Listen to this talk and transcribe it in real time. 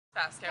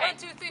Fast, okay? 1,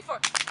 2, 3, 4.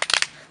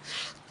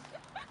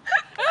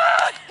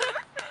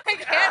 I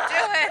can't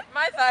do it.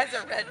 My thighs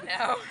are red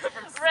now.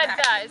 Red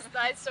thighs.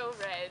 Thighs so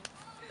red.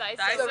 Thighs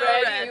so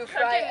red. You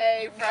fry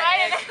egg.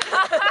 Fry an egg.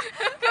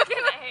 Cook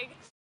an egg.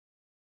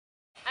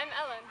 I'm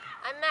Ellen.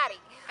 I'm Maddie.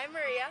 I'm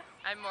Maria.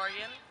 I'm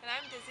Morgan. And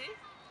I'm Dizzy.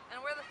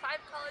 And we're the 5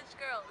 college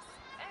girls.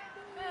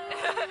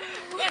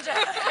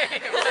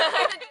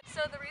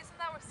 So the reason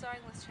that we're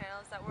starting this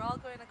channel is that we're all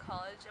going to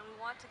college and we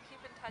want to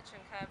keep in touch and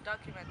kind of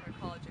document our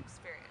college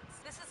experience.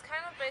 This is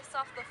kind of based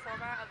off the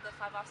format of the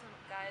 5 Awesome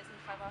Guys and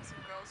 5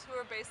 Awesome Girls, who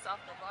are based off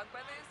the Vlog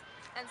Brothers.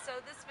 And so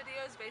this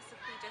video is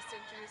basically just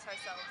to introduce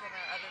ourselves and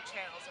our other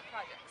channels and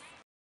projects.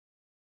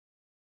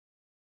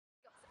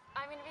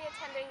 I'm going to be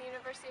attending the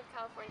University of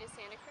California,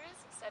 Santa Cruz,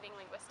 studying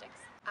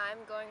linguistics. I'm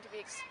going to be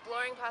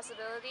exploring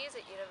possibilities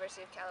at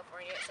University of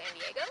California at San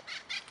Diego.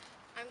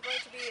 I'm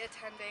going to be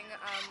attending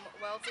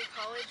Wellesley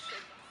College.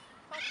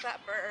 Fuck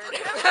that bird.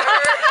 Fuck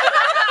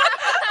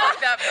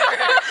that bird.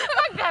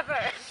 Fuck that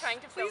bird. I'm trying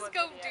to film Please a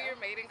go video. do your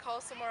mating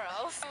call somewhere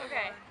else.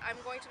 Okay. I'm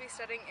going to be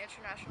studying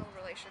international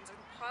relations and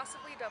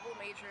possibly double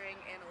majoring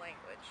in a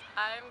language.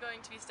 I'm going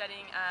to be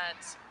studying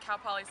at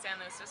Cal Poly San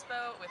Luis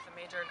Obispo with a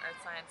major in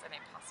earth science and a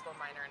possible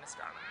minor in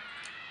astronomy.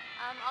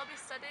 I'll be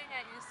studying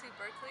at UC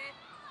Berkeley.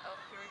 Oh,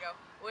 here we go.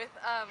 With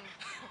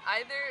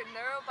either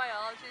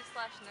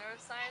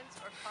neurobiology/neuroscience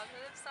or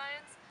cognitive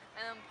science,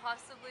 and then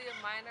possibly a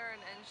minor in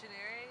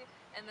engineering,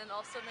 and then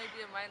also maybe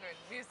a minor in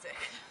music.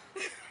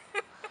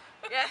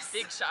 Yes.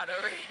 Big shot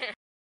over here.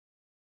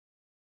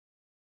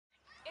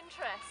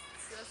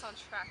 Interests. Get us on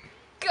track.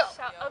 Go!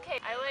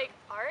 Okay, I like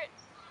art.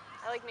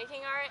 I like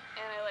making art,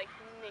 and I like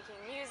making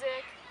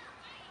music.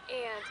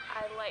 And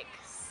I like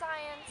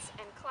science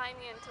and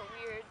climbing into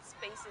weird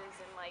spaces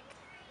and like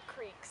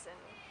creeks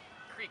and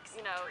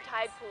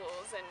tide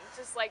pools and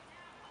just like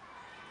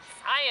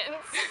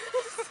science.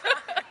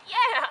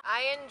 Yeah!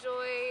 I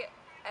enjoy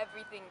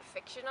everything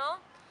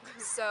fictional.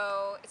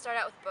 So it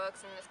started out with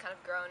books and it's kind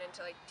of grown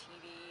into like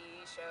TV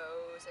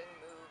shows and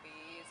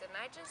movies. And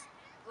I just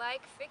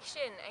like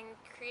fiction and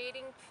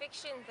creating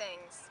fiction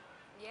things.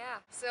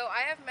 Yeah. So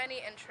I have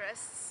many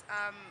interests.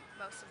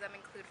 Most of them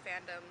include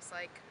fandoms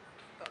like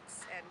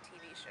books and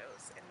TV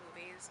shows and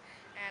movies.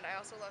 And I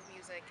also love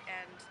music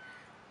and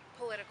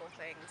political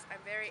things.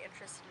 I'm very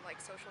interested in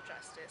like social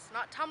justice,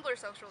 not Tumblr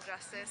social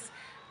justice,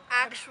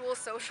 actual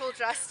social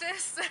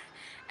justice,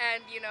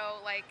 and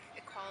like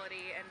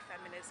equality and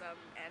feminism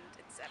and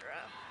etc.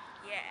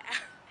 Yeah.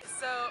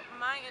 So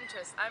my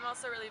interest, I'm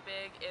also really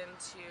big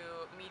into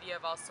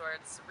media of all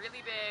sorts.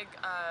 Really big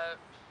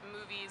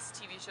movies,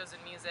 TV shows,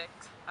 and music.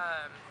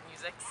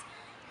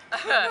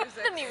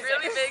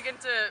 Really big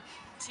into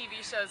TV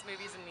shows,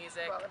 movies, and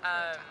music.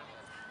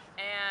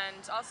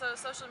 And also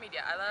social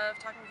media. I love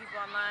talking to people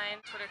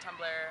online, Twitter,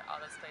 Tumblr, all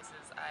those places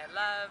I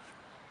love.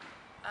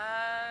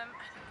 I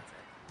think that's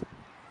it.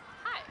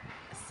 Hi.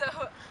 So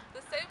the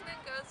same thing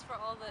goes for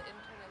all the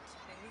internet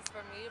things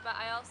for me, but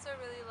I also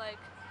really like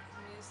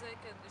music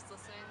and just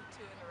listening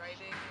to and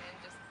writing and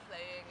just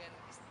playing, and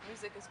just,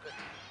 music is good.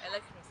 I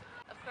like music.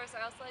 Of course,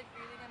 I also like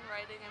reading and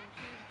writing. I'm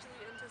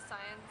hugely into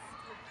science.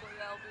 Hopefully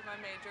that'll be my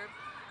major.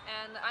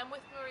 And I'm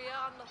with Maria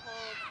on the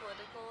whole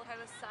political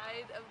kind of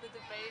side of the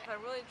debate. I'm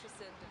really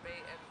interested in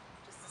debate and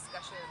just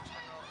discussion in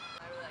general.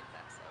 I really like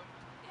that, so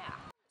yeah.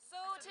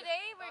 So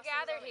today we're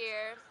gathered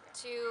here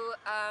to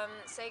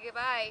say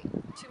goodbye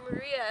to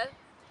Maria.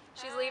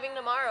 She's leaving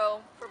tomorrow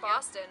for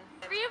Boston.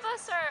 3 of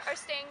us are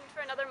staying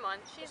for another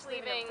month. She's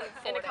leaving like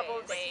in 4 a couple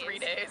of days. days. 3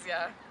 days,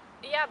 yeah.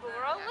 Yeah, but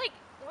we're all like,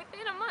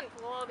 within a month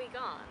we'll all be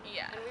gone.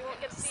 Yeah. And we won't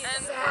get to see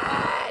And each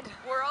other.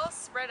 we're all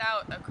spread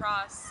out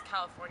across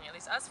California, at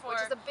least us 4.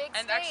 Which is a big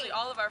and state. actually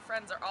all of our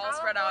friends are all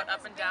spread out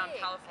up and down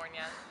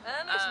California's big. California. And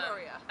then there's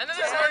Maria. And then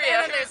there's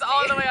Maria, who's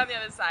all the way on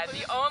the other side.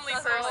 The only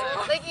That's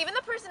person Like even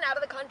the person out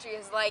of the country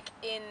is like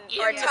in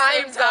in our the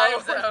time same time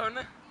zone.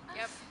 zone.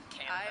 Yep.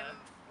 Canada.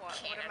 What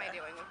am I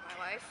doing with my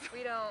life?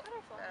 We don't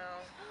know.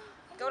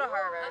 Go to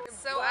Harvard.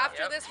 So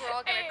after Yep. this, we're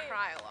all gonna Hey.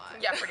 cry a lot.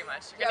 Yeah, pretty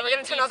much. Yeah, we're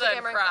gonna turn off the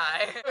pizza and camera.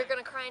 cry. We're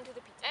gonna cry into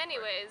the pizza.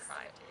 Anyways,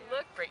 Cry.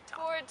 look Great talk.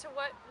 forward to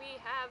what we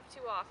have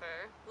to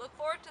offer. Look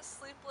forward to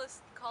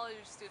sleepless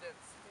college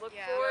students. Look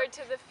Yeah. forward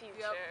to the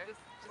future. Yep.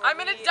 I'm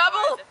in a We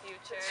double! are the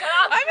future. Shut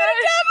up! I'm in a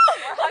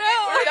double!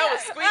 No! That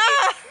was squeaky.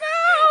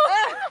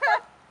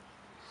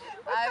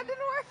 That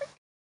didn't work.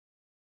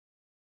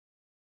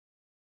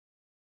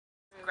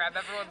 Grab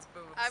everyone's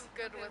boobs. I'm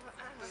good with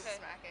boob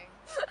smacking.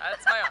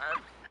 That's my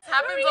arm.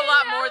 Happens a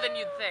lot more than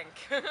you'd think.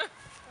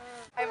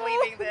 I'm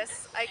leaving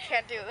this. I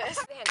can't do this.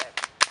 The hand up.